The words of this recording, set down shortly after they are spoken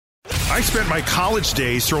I spent my college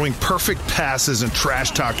days throwing perfect passes and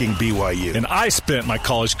trash-talking BYU. And I spent my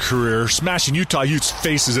college career smashing Utah Utes'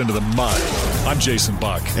 faces into the mud. I'm Jason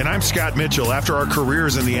Buck. And I'm Scott Mitchell. After our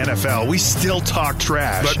careers in the NFL, we still talk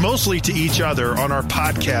trash, but mostly to each other on our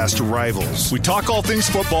podcast, Rivals. We talk all things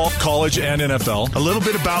football, college, and NFL. A little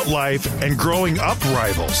bit about life and growing up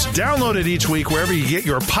Rivals. Download it each week wherever you get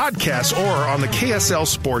your podcasts or on the KSL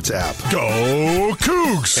Sports app. Go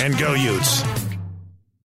Cougs! And go Utes.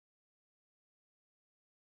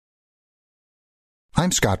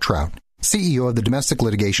 I'm Scott Trout, CEO of the domestic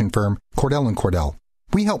litigation firm Cordell & Cordell.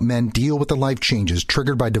 We help men deal with the life changes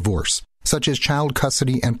triggered by divorce, such as child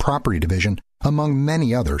custody and property division, among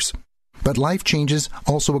many others. But life changes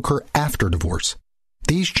also occur after divorce.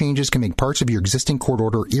 These changes can make parts of your existing court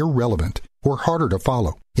order irrelevant or harder to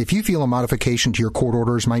follow. If you feel a modification to your court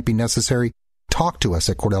orders might be necessary, talk to us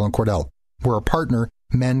at Cordell & Cordell. We're a partner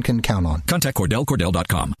men can count on. Contact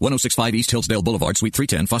CordellCordell.com, 1065 East Hillsdale Boulevard, Suite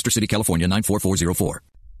 310, Foster City, California, 94404.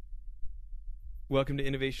 Welcome to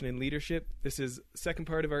Innovation and Leadership. This is the second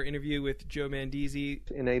part of our interview with Joe Mandisi.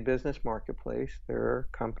 In a business marketplace, there are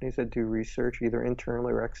companies that do research, either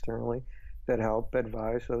internally or externally, that help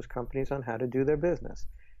advise those companies on how to do their business.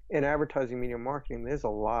 In advertising, media, marketing, there's a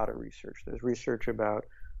lot of research. There's research about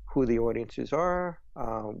who the audiences are,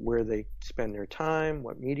 where they spend their time,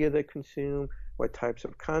 what media they consume, what types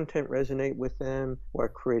of content resonate with them,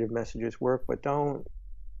 what creative messages work, what don't.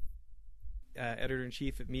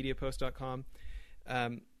 Editor-in-chief at MediaPost.com.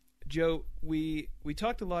 Joe, we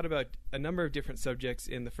talked a lot about a number of different subjects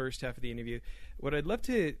in the first half of the interview. What I'd love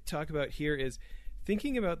to talk about here is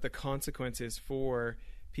thinking about the consequences for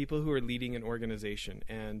people who are leading an organization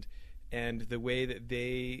and the way that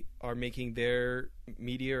they are making their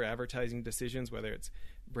media or advertising decisions, whether it's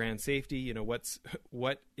brand safety,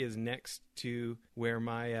 what is next to where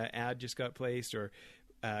my ad just got placed, or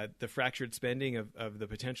the fractured spending of the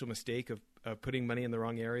potential mistake of putting money in the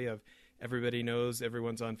wrong area, of everybody knows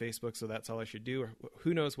everyone's on Facebook, so that's all I should do, or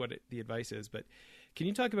who knows what the advice is. But can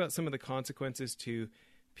you talk about some of the consequences to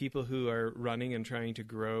people who are running and trying to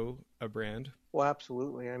grow a brand? Well,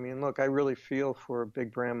 absolutely. I mean, look, I really feel for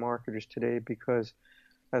big brand marketers today because,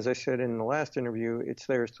 as I said in the last interview, it's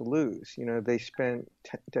theirs to lose. They spent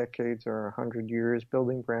decades or 100 years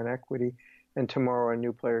building brand equity, and tomorrow a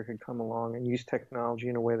new player could come along and use technology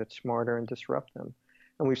in a way that's smarter and disrupt them.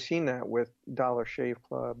 And we've seen that with Dollar Shave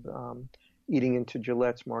Club eating into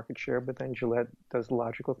Gillette's market share, but then Gillette does the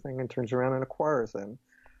logical thing and turns around and acquires them.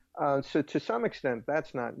 So to some extent,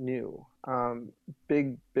 that's not new.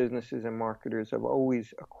 Big businesses and marketers have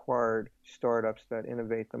always acquired startups that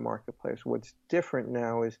innovate the marketplace. What's different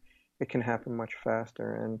now is it can happen much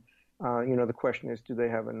faster. And, the question is, do they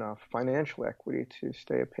have enough financial equity to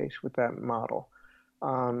stay apace with that model?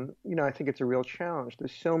 I think it's a real challenge.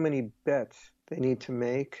 There's so many bets they need to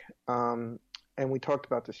make. And we talked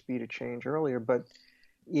about the speed of change earlier, but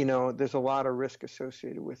there's a lot of risk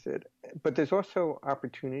associated with it, but there's also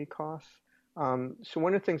opportunity costs. So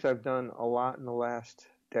one of the things I've done a lot in the last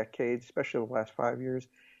decade, especially the last 5 years,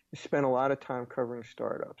 is spend a lot of time covering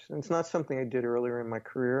startups. And it's not something I did earlier in my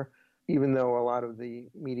career, even though a lot of the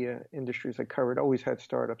media industries I covered always had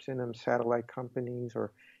startups in them, satellite companies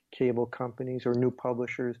or cable companies or new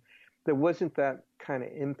publishers. There wasn't that kind of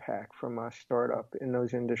impact from a startup in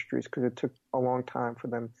those industries because it took a long time for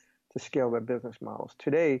them to scale their business models.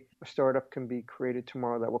 Today, a startup can be created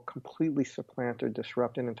tomorrow that will completely supplant or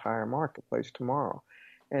disrupt an entire marketplace tomorrow.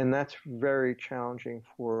 And that's very challenging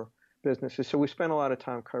for businesses. So we spent a lot of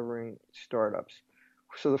time covering startups.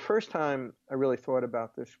 So the first time I really thought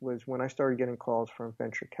about this was when I started getting calls from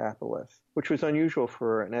venture capitalists, which was unusual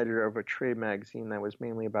for an editor of a trade magazine that was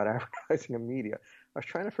mainly about advertising and media. I was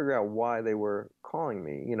trying to figure out why they were calling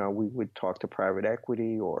me. We would talk to private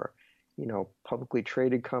equity or publicly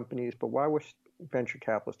traded companies, but why were venture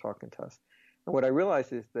capitalists talking to us? And what I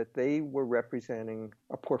realized is that they were representing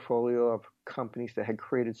a portfolio of companies that had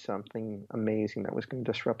created something amazing that was going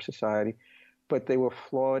to disrupt society, but they were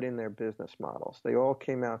flawed in their business models. They all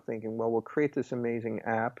came out thinking, well, we'll create this amazing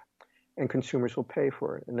app and consumers will pay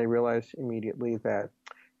for it. And they realized immediately that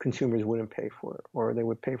consumers wouldn't pay for it, or they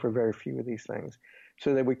would pay for very few of these things.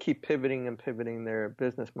 So they would keep pivoting and pivoting their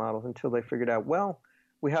business models until they figured out, well,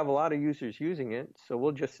 we have a lot of users using it, so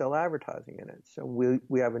we'll just sell advertising in it. So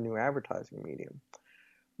we have a new advertising medium.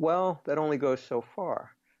 Well, that only goes so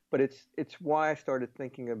far. But it's why I started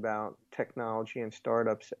thinking about technology and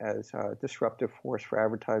startups as a disruptive force for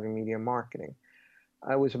advertising, media, and marketing.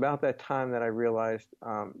 It was about that time that I realized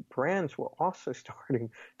brands were also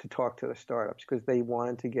starting to talk to the startups because they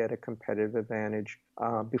wanted to get a competitive advantage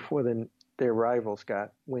before the their rivals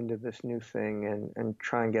got wind of this new thing and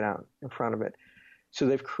try and get out in front of it. So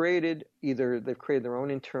they've created their own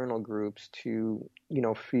internal groups to,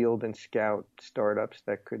 field and scout startups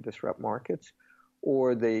that could disrupt markets,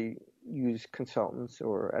 or they use consultants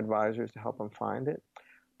or advisors to help them find it.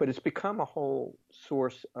 But it's become a whole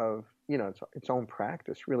source of, its own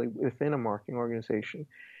practice really within a marketing organization.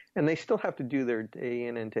 And they still have to do their day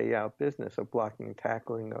in and day out business of blocking and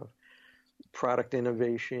tackling of product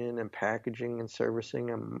innovation and packaging and servicing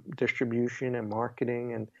and distribution and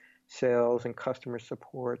marketing and sales and customer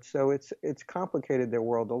support. So it's complicated their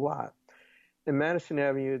world a lot. In Madison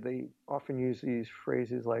Avenue, they often use these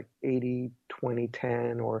phrases like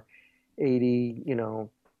 80-20-10 or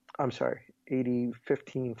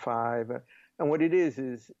 80-15-5. And what it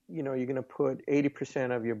is you're going to put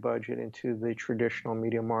 80% of your budget into the traditional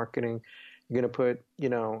media marketing. You're going to put,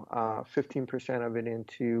 15% of it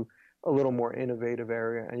into a little more innovative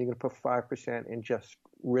area, and you're going to put 5% in just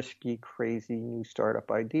risky, crazy new startup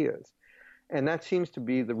ideas. And that seems to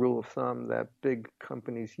be the rule of thumb that big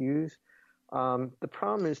companies use. The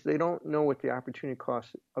problem is they don't know what the opportunity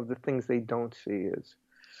cost of the things they don't see is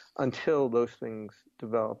until those things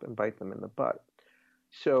develop and bite them in the butt.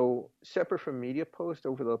 So separate from MediaPost,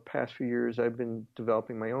 over the past few years, I've been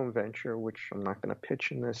developing my own venture, which I'm not going to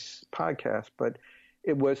pitch in this podcast, but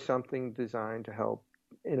it was something designed to help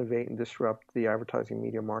innovate and disrupt the advertising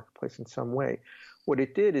media marketplace in some way. What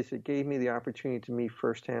it did is it gave me the opportunity to meet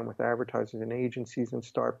firsthand with advertisers and agencies and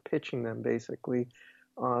start pitching them basically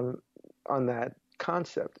on that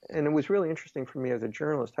concept. And it was really interesting for me as a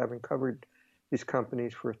journalist, having covered these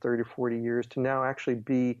companies for 30, 40 years, to now actually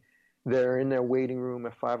be there in their waiting room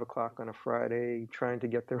at 5 o'clock on a Friday, trying to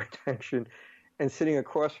get their attention and sitting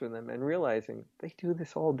across from them and realizing they do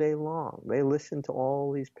this all day long. They listen to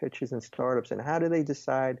all these pitches and startups, and how do they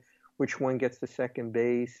decide which one gets to second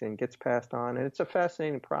base and gets passed on? And it's a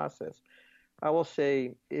fascinating process. I will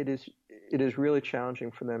say it is really challenging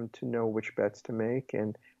for them to know which bets to make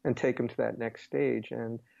and take them to that next stage.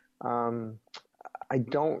 And I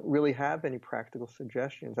don't really have any practical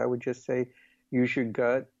suggestions. I would just say use your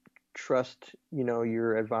gut, trust,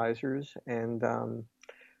 your advisors, and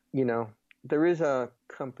there is a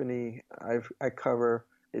company I cover.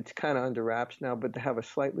 It's kind of under wraps now, but they have a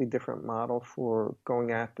slightly different model for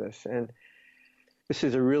going at this. And this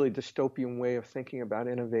is a really dystopian way of thinking about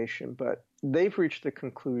innovation, but they've reached the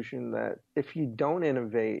conclusion that if you don't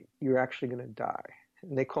innovate, you're actually going to die.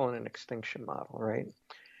 And they call it an extinction model, right?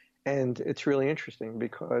 And it's really interesting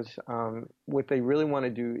because what they really want to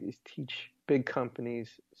do is teach big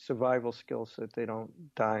companies survival skills so that they don't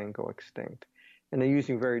die and go extinct. And they're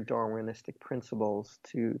using very Darwinistic principles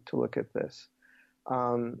to look at this.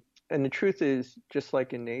 And the truth is, just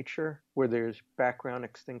like in nature, where there's background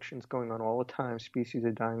extinctions going on all the time, species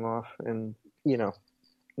are dying off and,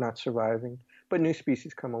 not surviving, but new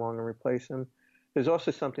species come along and replace them. There's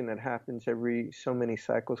also something that happens every so many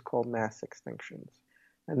cycles called mass extinctions.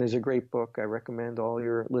 And there's a great book. I recommend all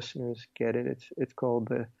your listeners get it. It's called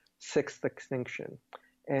The Sixth Extinction.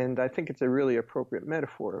 And I think it's a really appropriate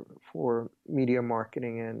metaphor for media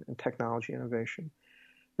marketing and technology innovation.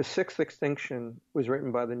 The Sixth Extinction was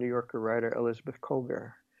written by the New Yorker writer Elizabeth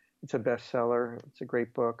Kolbert. It's a bestseller. It's a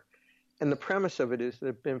great book. And the premise of it is there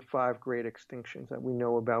have been 5 great extinctions that we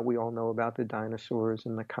know about. We all know about the dinosaurs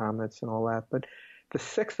and the comets and all that. But the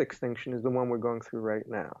 6th extinction is the one we're going through right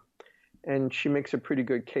now. And she makes a pretty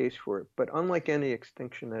good case for it. But unlike any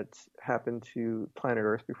extinction that's happened to planet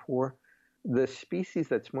Earth before, the species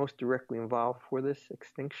that's most directly involved for this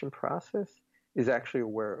extinction process is actually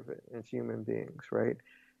aware of it. It's human beings, right?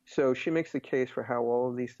 So she makes the case for how all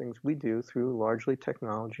of these things we do through largely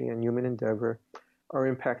technology and human endeavor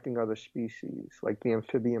are impacting other species, like the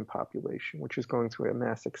amphibian population, which is going through a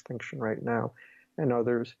mass extinction right now, and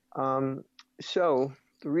others. So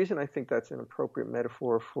the reason I think that's an appropriate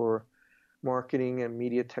metaphor for marketing and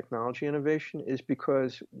media technology innovation is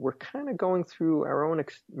because we're kind of going through our own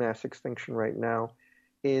mass extinction right now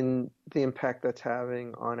in the impact that's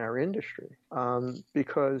having on our industry.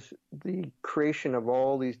 Because the creation of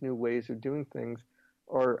all these new ways of doing things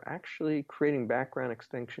are actually creating background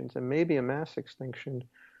extinctions and maybe a mass extinction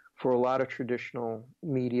for a lot of traditional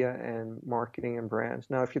media and marketing and brands.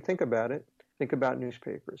 Now, if you think about it, think about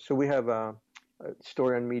newspapers. So we have a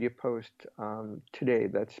story on MediaPost today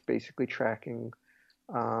that's basically tracking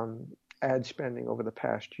ad spending over the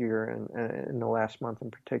past year and in the last month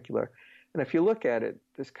in particular. And if you look at it,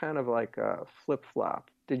 there's kind of like a flip-flop.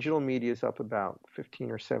 Digital media is up about 15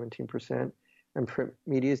 or 17%, and print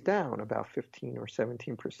media is down about 15 or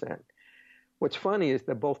 17%. What's funny is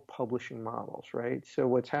they're both publishing models, right? So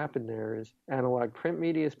what's happened there is analog print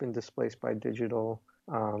media has been displaced by digital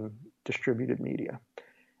distributed media.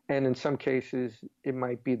 And in some cases, it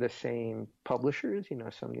might be the same publishers,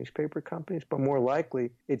 some newspaper companies, but more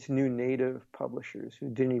likely it's new native publishers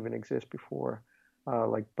who didn't even exist before,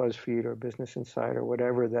 like BuzzFeed or Business Insider or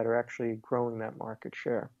whatever, that are actually growing that market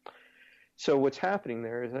share. So what's happening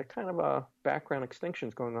there is that kind of a background extinction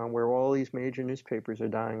is going on where all these major newspapers are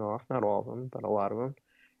dying off, not all of them, but a lot of them,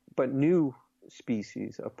 but new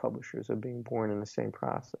species of publishers are being born in the same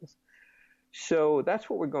process. So that's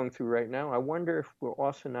what we're going through right now. I wonder if we're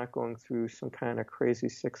also not going through some kind of crazy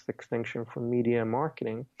sixth extinction from media and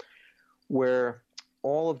marketing, where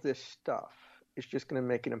all of this stuff is just going to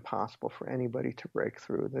make it impossible for anybody to break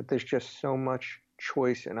through, that there's just so much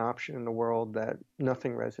choice and option in the world that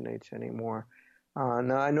nothing resonates anymore.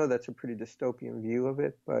 Now, I know that's a pretty dystopian view of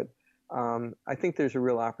it, but I think there's a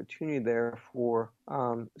real opportunity there for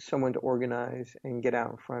someone to organize and get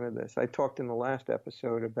out in front of this. I talked in the last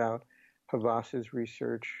episode about Havas's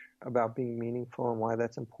research about being meaningful and why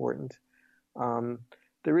that's important.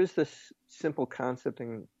 There is this simple concept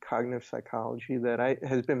in cognitive psychology that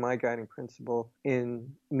has been my guiding principle in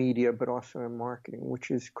media, but also in marketing,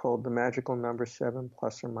 which is called the magical number 7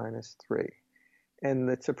 plus or minus 3. And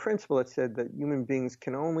it's a principle that said that human beings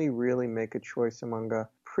can only really make a choice among a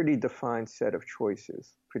pretty defined set of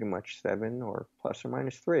choices, pretty much 7 or plus or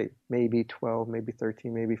minus 3, maybe 12, maybe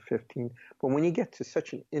 13, maybe 15. But when you get to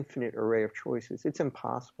such an infinite array of choices, it's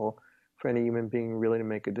impossible for any human being really to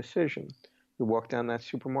make a decision. You walk down that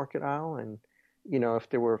supermarket aisle and, if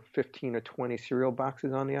there were 15 or 20 cereal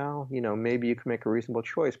boxes on the aisle, maybe you could make a reasonable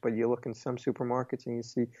choice. But you look in some supermarkets and you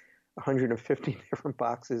see 150 different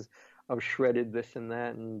boxes of shredded this and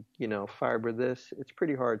that and, fiber this. It's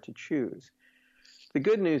pretty hard to choose. The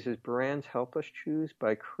good news is brands help us choose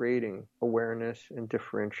by creating awareness and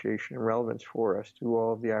differentiation and relevance for us through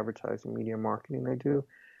all of the advertising, media, marketing they do,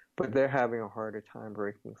 but they're having a harder time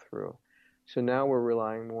breaking through. So now we're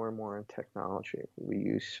relying more and more on technology. We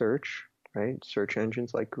use search, right? Search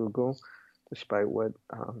engines like Google, despite what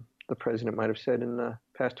the president might have said in the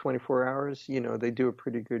past 24 hours, they do a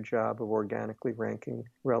pretty good job of organically ranking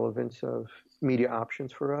relevance of media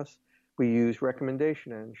options for us. We use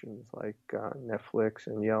recommendation engines like Netflix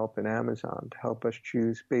and Yelp and Amazon to help us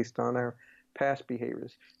choose based on our past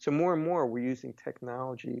behaviors. So more and more we're using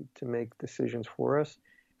technology to make decisions for us.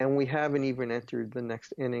 And we haven't even entered the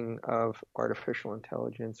next inning of artificial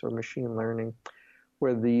intelligence or machine learning,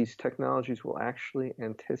 where these technologies will actually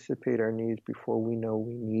anticipate our needs before we know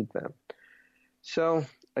we need them. So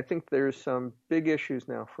I think there's some big issues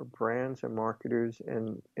now for brands and marketers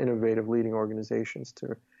and innovative leading organizations to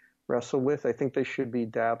wrestle with. I think they should be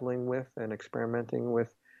dabbling with and experimenting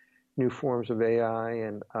with new forms of AI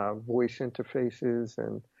and voice interfaces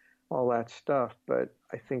and all that stuff. But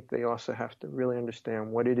I think they also have to really understand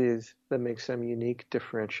what it is that makes them unique,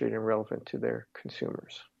 differentiated, and relevant to their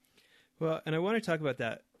consumers. Well, and I want to talk about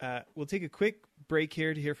that. We'll take a quick break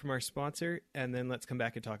here to hear from our sponsor, and then let's come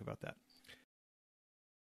back and talk about that.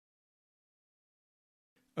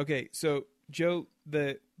 Okay, so Joe,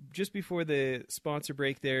 just before the sponsor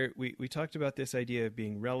break there, we talked about this idea of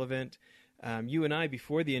being relevant. You and I,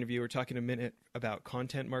 before the interview, were talking a minute about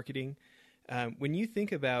content marketing. When you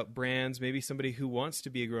think about brands, maybe somebody who wants to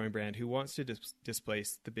be a growing brand, who wants to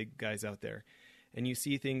displace the big guys out there, and you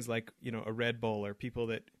see things like, a Red Bull or people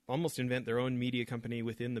that almost invent their own media company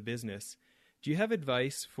within the business, do you have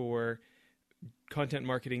advice for content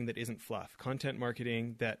marketing that isn't fluff, content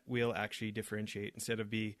marketing that will actually differentiate instead of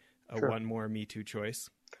be a one more Me Too choice?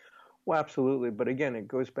 Well, absolutely. But again, it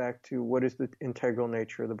goes back to what is the integral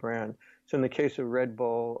nature of the brand. So in the case of Red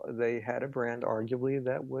Bull, they had a brand arguably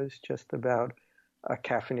that was just about a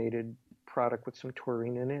caffeinated product with some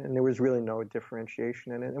taurine in it, and there was really no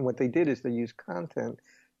differentiation in it. And what they did is they used content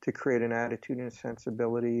to create an attitude and a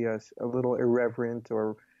sensibility, a little irreverent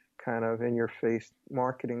or kind of in-your-face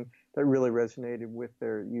marketing that really resonated with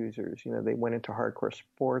their users. They went into hardcore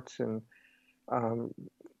sports and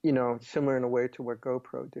similar in a way to what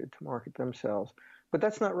GoPro did to market themselves. But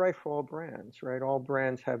that's not right for all brands, right? All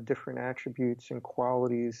brands have different attributes and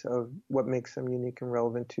qualities of what makes them unique and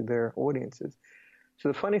relevant to their audiences. So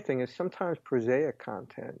the funny thing is sometimes prosaic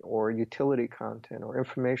content or utility content or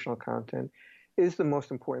informational content is the most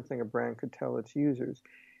important thing a brand could tell its users.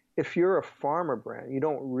 If you're a pharma brand, you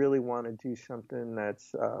don't really want to do something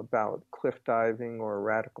that's about cliff diving or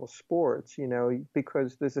radical sports,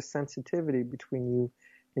 because there's a sensitivity between you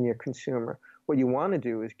and your consumer. What you want to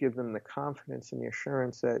do is give them the confidence and the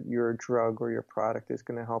assurance that your drug or your product is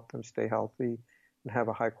going to help them stay healthy, and have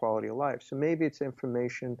a high quality of life. So maybe it's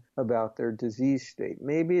information about their disease state.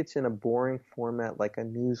 Maybe it's in a boring format like a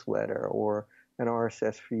newsletter or an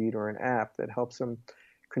RSS feed or an app that helps them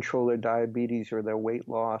control their diabetes or their weight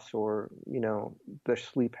loss or, their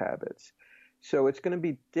sleep habits. So it's going to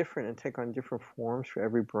be different and take on different forms for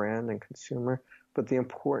every brand and consumer. But the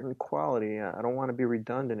important quality, I don't want to be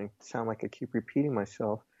redundant and sound like I keep repeating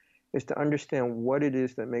myself, is to understand what it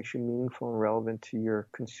is that makes you meaningful and relevant to your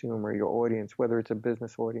consumer, your audience, whether it's a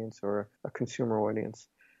business audience or a consumer audience,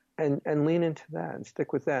 and lean into that and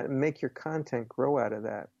stick with that and make your content grow out of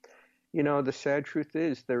that. The sad truth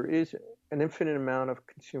is there is an infinite amount of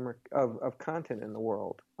of content in the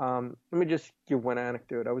world. Let me just give one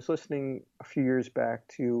anecdote. I was listening a few years back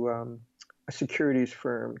to a securities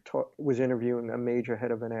firm was interviewing a major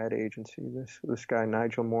head of an ad agency, this guy,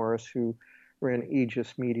 Nigel Morris, who ran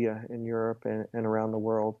Aegis Media in Europe and around the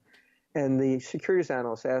world. And the securities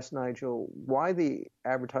analyst asked Nigel why the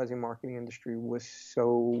advertising marketing industry was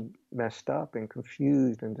so messed up and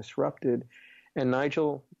confused and disrupted. And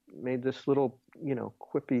Nigel made this little,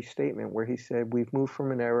 quippy statement where he said, we've moved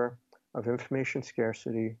from an era of information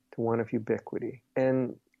scarcity to one of ubiquity.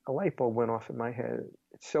 And a light bulb went off in my head.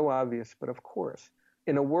 It's so obvious, but of course.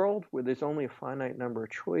 In a world where there's only a finite number of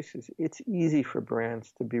choices, it's easy for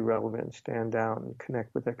brands to be relevant and stand out and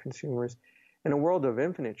connect with their consumers. In a world of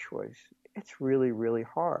infinite choice, it's really, really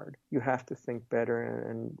hard. You have to think better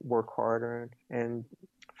and work harder and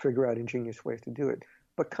figure out ingenious ways to do it.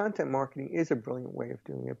 But content marketing is a brilliant way of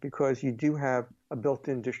doing it because you do have a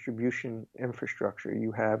built-in distribution infrastructure.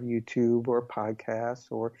 You have YouTube or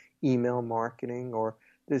podcasts or email marketing, or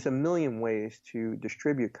there's a million ways to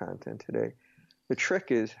distribute content today. The trick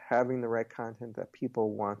is having the right content that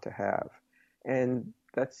people want to have. And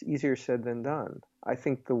that's easier said than done. I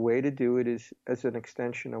think the way to do it is as an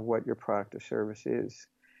extension of what your product or service is.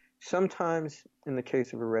 Sometimes, in the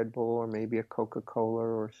case of a Red Bull or maybe a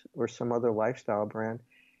Coca-Cola or some other lifestyle brand,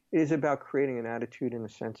 it is about creating an attitude and a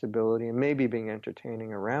sensibility and maybe being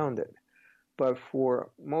entertaining around it. But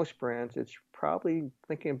for most brands, it's probably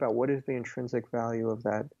thinking about what is the intrinsic value of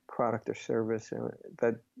that product or service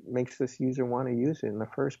that makes this user want to use it in the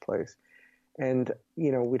first place. And,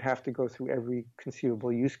 we'd have to go through every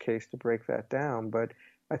conceivable use case to break that down. But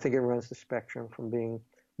I think it runs the spectrum from being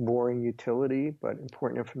boring utility but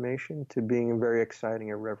important information to being a very exciting,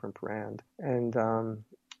 irreverent brand. And,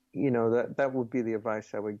 that would be the advice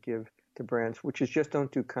I would give to brands, which is just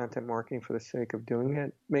don't do content marketing for the sake of doing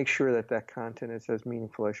it. Make sure that content is as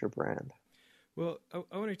meaningful as your brand. Well,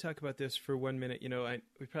 I want to talk about this for 1 minute.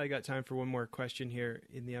 We probably got time for one more question here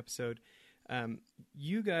in the episode.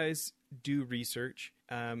 You guys do research,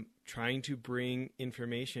 trying to bring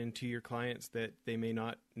information to your clients that they may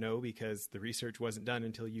not know because the research wasn't done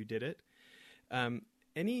until you did it.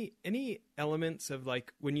 Any elements of,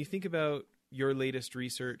 like, when you think about your latest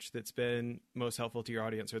research that's been most helpful to your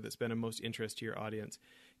audience or that's been of most interest to your audience,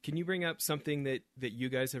 can you bring up something that you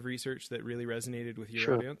guys have researched that really resonated with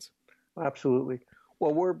your audience? Absolutely.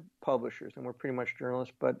 Well, we're publishers and we're pretty much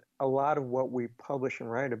journalists, but a lot of what we publish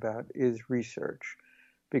and write about is research,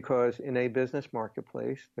 because in a business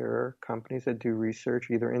marketplace, there are companies that do research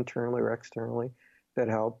either internally or externally that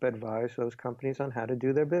help advise those companies on how to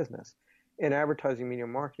do their business. In advertising, media,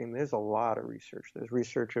 marketing, there's a lot of research. There's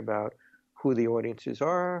research about who the audiences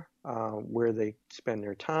are, where they spend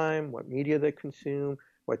their time, what media they consume,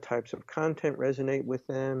 what types of content resonate with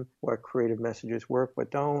them, what creative messages work, what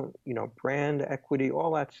don't, brand equity,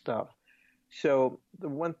 all that stuff. So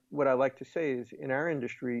what I like to say is in our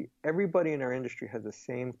industry, everybody in our industry has the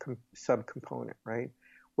same subcomponent, right?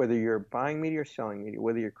 Whether you're buying media or selling media,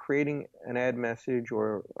 whether you're creating an ad message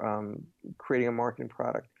or creating a marketing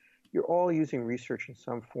product, you're all using research in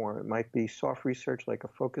some form. It might be soft research like a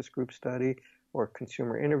focus group study or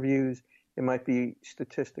consumer interviews. It might be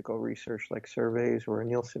statistical research like surveys or a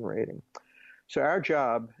Nielsen rating. So our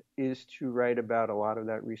job is to write about a lot of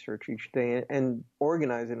that research each day and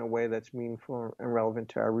organize in a way that's meaningful and relevant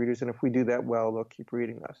to our readers. And if we do that well, they'll keep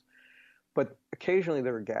reading us. But occasionally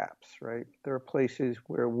there are gaps, right? There are places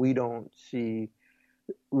where we don't see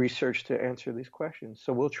research to answer these questions.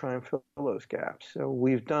 So we'll try and fill those gaps. So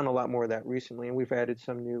we've done a lot more of that recently, and we've added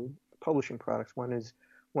some new publishing products. One is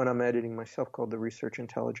one I'm editing myself called the Research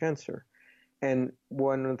Intelligencer. And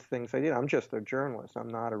one of the things I did, I'm just a journalist. I'm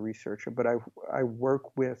not a researcher, but I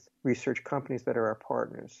work with research companies that are our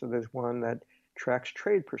partners. So there's one that tracks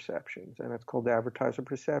trade perceptions, and it's called Advertiser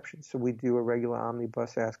Perceptions. So we do a regular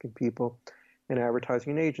omnibus asking people in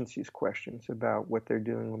advertising agencies questions about what they're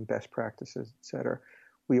doing and best practices, et cetera.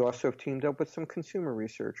 We also have teamed up with some consumer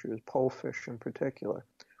researchers, Pollfish in particular.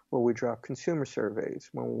 where we drop consumer surveys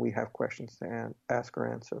when we have questions to ask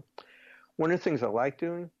or answer. One of the things I like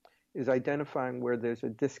doing is identifying where there's a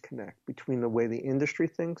disconnect between the way the industry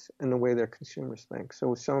thinks and the way their consumers think.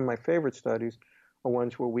 So some of my favorite studies are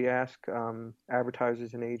ones where we ask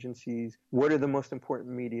advertisers and agencies, what are the most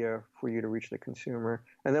important media for you to reach the consumer?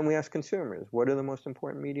 And then we ask consumers, what are the most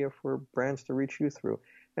important media for brands to reach you through?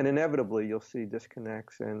 And inevitably, you'll see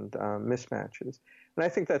disconnects and mismatches. And I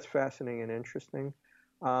think that's fascinating and interesting.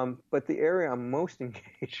 But the area I'm most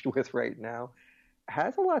engaged with right now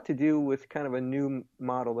has a lot to do with kind of a new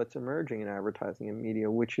model that's emerging in advertising and media,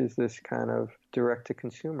 which is this kind of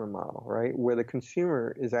direct-to-consumer model, right, where the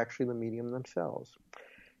consumer is actually the medium themselves.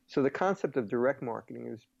 So the concept of direct marketing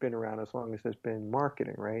has been around as long as there's been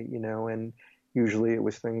marketing, right, and usually it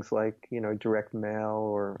was things like, direct mail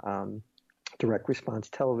or direct response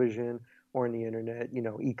television or on the internet,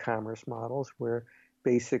 e-commerce models where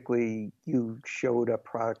basically you showed a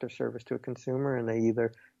product or service to a consumer and they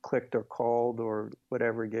either clicked or called or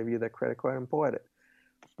whatever, gave you their credit card and bought it.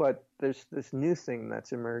 But there's this new thing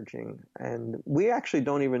that's emerging, and we actually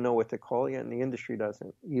don't even know what to call it yet, and the industry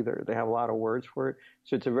doesn't either. They have a lot of words for it,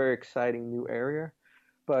 so it's a very exciting new area.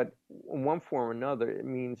 But in one form or another, it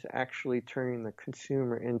means actually turning the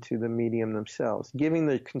consumer into the medium themselves, giving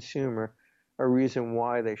the consumer a reason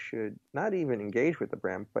why they should not even engage with the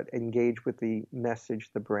brand, but engage with the message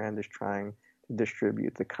the brand is trying to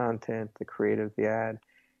distribute, the content, the creative, the ad.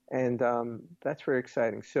 And that's very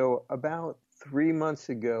exciting. So about 3 months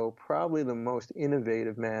ago, probably the most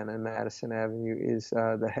innovative man in Madison Avenue is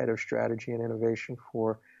the head of strategy and innovation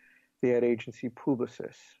for the ad agency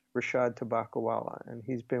Publicis, Rashad Tabakawala. And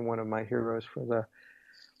he's been one of my heroes for the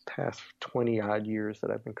past 20-odd years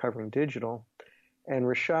that I've been covering digital. And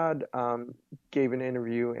Rashad gave an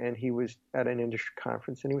interview, and he was at an industry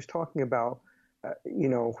conference, and he was talking about,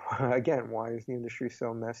 again, why is the industry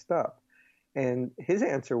so messed up? And his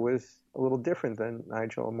answer was a little different than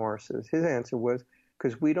Nigel Morris's. His answer was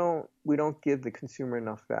because we don't give the consumer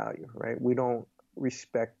enough value, right? We don't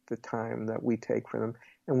respect the time that we take for them,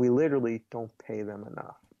 and we literally don't pay them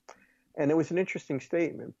enough. And it was an interesting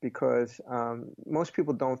statement because most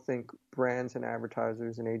people don't think brands and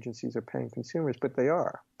advertisers and agencies are paying consumers, but they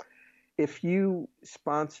are. If you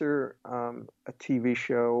sponsor a TV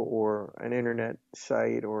show or an internet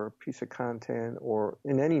site or a piece of content or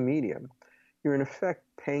in any medium, you're in effect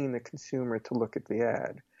paying the consumer to look at the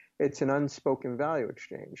ad. It's an unspoken value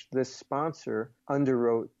exchange. This sponsor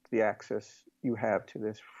underwrote the access you have to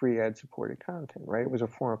this free ad-supported content, right? It was a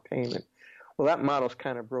form of payment. Well, that model's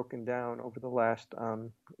kind of broken down over the last,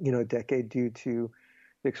 decade due to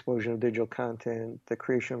the explosion of digital content, the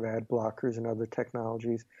creation of ad blockers and other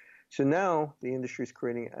technologies. So now the industry is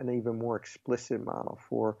creating an even more explicit model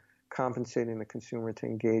for compensating the consumer to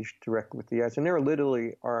engage directly with the ads. And there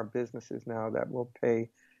literally are businesses now that will pay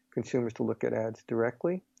consumers to look at ads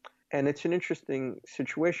directly. And it's an interesting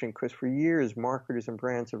situation because for years, marketers and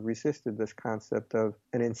brands have resisted this concept of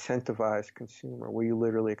an incentivized consumer where you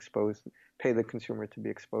literally pay the consumer to be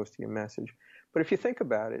exposed to your message. But if you think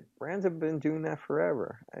about it, brands have been doing that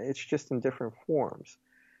forever. It's just in different forms.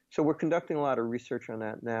 So we're conducting a lot of research on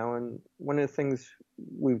that now. And one of the things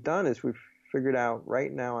we've done is we've figured out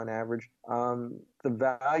right now on average, the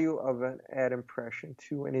value of an ad impression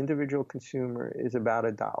to an individual consumer is about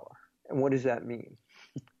 $1. And what does that mean?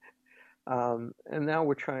 And now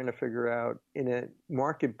we're trying to figure out in a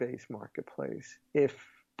market-based marketplace, if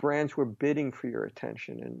brands were bidding for your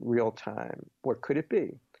attention in real time, what could it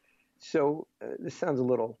be? So this sounds a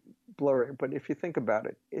little blurry, but if you think about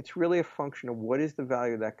it, it's really a function of what is the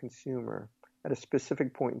value of that consumer at a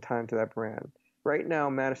specific point in time to that brand. Right now,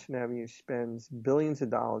 Madison Avenue spends billions of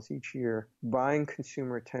dollars each year buying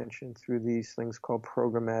consumer attention through these things called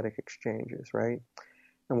programmatic exchanges, right?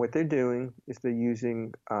 And what they're doing is they're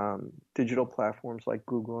using digital platforms like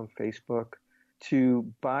Google and Facebook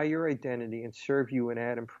to buy your identity and serve you an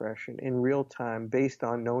ad impression in real time based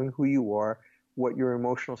on knowing who you are, what your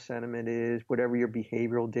emotional sentiment is, whatever your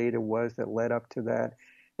behavioral data was that led up to that.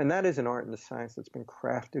 And that is an art and a science that's been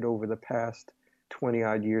crafted over the past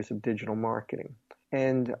 20-odd years of digital marketing.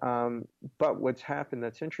 And but what's happened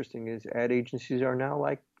that's interesting is ad agencies are now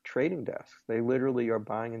like trading desks. They literally are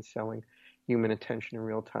buying and selling human attention in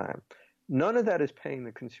real time. None of that is paying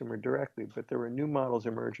the consumer directly, but there are new models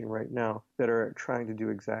emerging right now that are trying to do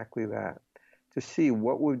exactly that, to see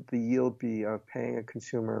what would the yield be of paying a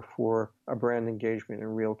consumer for a brand engagement in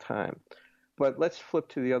real time. But let's flip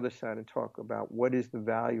to the other side and talk about what is the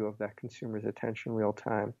value of that consumer's attention in real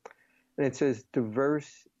time. And it's as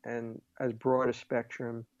diverse and as broad a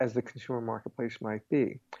spectrum as the consumer marketplace might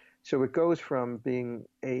be. So it goes from being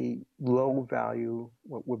a low value,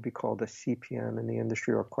 what would be called a CPM in the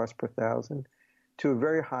industry, or cost per thousand, to a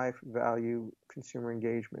very high value consumer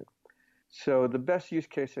engagement. So the best use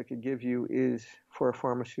case I could give you is for a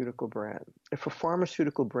pharmaceutical brand. If a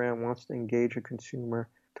pharmaceutical brand wants to engage a consumer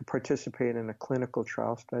to participate in a clinical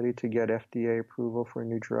trial study to get FDA approval for a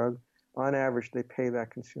new drug, on average, they pay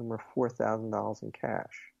that consumer $4,000 in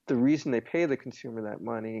cash. The reason they pay the consumer that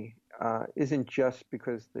money isn't just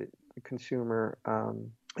because the consumer,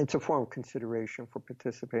 it's a form of consideration for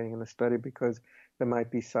participating in the study, because there might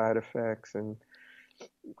be side effects and,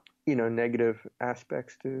 negative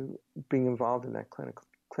aspects to being involved in that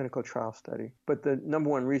clinical trial study. But the number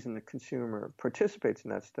one reason the consumer participates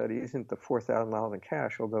in that study isn't the $4,000 in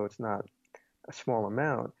cash, although it's not a small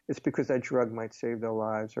amount. It's because that drug might save their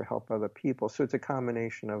lives or help other people. So it's a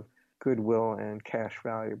combination of goodwill and cash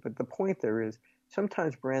value. But the point there is,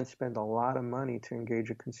 sometimes brands spend a lot of money to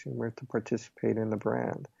engage a consumer to participate in the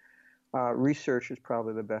brand. Research is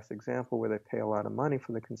probably the best example where they pay a lot of money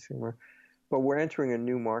for the consumer. But we're entering a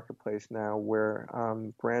new marketplace now where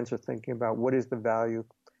brands are thinking about what is the value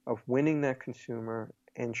of winning that consumer,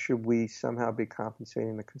 and should we somehow be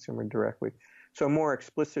compensating the consumer directly. So a more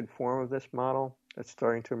explicit form of this model that's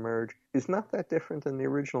starting to emerge is not that different than the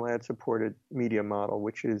original ad-supported media model,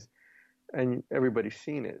 which is, and everybody's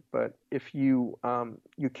seen it, but if you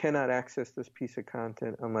cannot access this piece of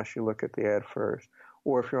content unless you look at the ad first,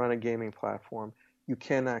 or if you're on a gaming platform, you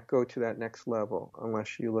cannot go to that next level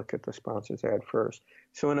unless you look at the sponsor's ad first.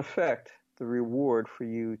 So in effect, the reward for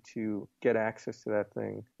you to get access to that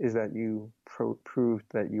thing is that you proved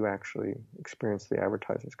that you actually experienced the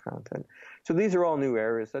advertiser's content. So these are all new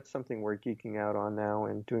areas. That's something we're geeking out on now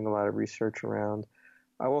and doing a lot of research around.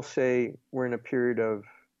 I will say we're in a period of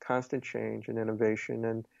constant change and innovation.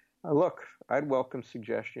 And look, I'd welcome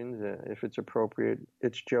suggestions if it's appropriate.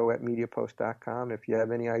 It's joe@mediapost.com. If you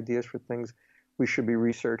have any ideas for things we should be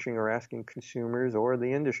researching or asking consumers or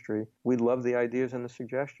the industry, we'd love the ideas and the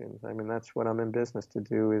suggestions. I mean, that's what I'm in business to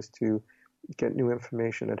do, is to get new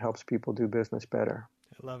information that helps people do business better.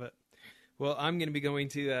 I love it. Well, I'm going to be going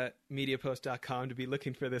to mediapost.com to be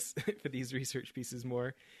looking for this for these research pieces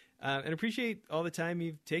more, and appreciate all the time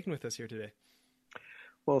you've taken with us here today.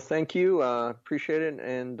 Well, thank you. Appreciate it,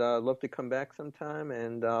 and love to come back sometime,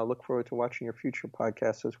 and look forward to watching your future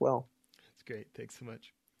podcasts as well. That's great. Thanks so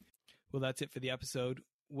much. Well, that's it for the episode.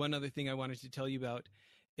 One other thing I wanted to tell you about,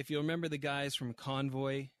 if you'll remember the guys from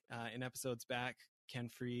Convoy in episodes back, Ken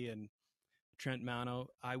Free and Trent Mano,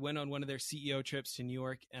 I went on one of their CEO trips to New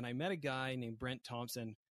York, and I met a guy named Brent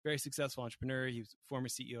Thompson, very successful entrepreneur. He was former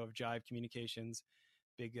CEO of Jive Communications,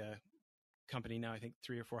 big company now, I think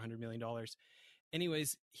 $300 or $400 million.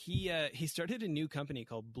 Anyways, he started a new company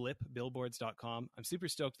called blipbillboards.com. I'm super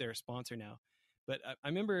stoked they're a sponsor now. But I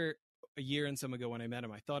remember a year and some ago when I met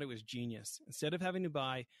him, I thought it was genius. Instead of having to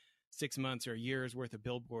buy 6 months or a year's worth of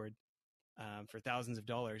billboard for thousands of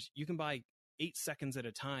dollars, you can buy 8 seconds at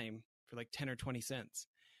a time for like 10 or 20 cents.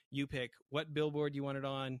 You pick what billboard you want it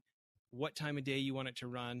on, what time of day you want it to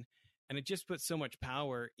run. And it just puts so much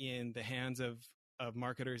power in the hands of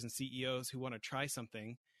marketers and CEOs who want to try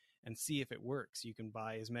something and see if it works. You can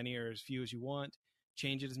buy as many or as few as you want,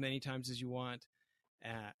 change it as many times as you want.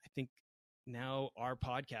 I think now our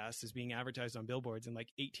podcast is being advertised on billboards in like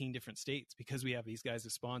 18 different states because we have these guys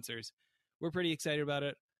as sponsors. We're pretty excited about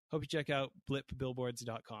it. Hope you check out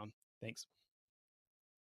blipbillboards.com. Thanks.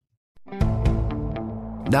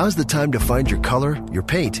 Now's the time to find your color, your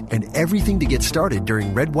paint, and everything to get started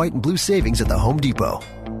during red, white, and blue savings at the Home Depot.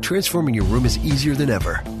 Transforming your room is easier than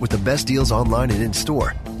ever. With the best deals online and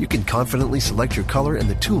in-store, you can confidently select your color and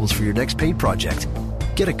the tools for your next paint project.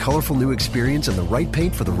 Get a colorful new experience and the right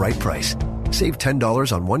paint for the right price. Save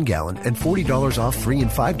 $10 on 1 gallon and $40 off 3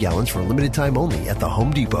 and 5 gallons for a limited time only at the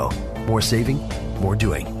Home Depot. More saving, more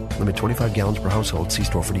doing. Limit 25 gallons per household. See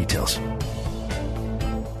store for details.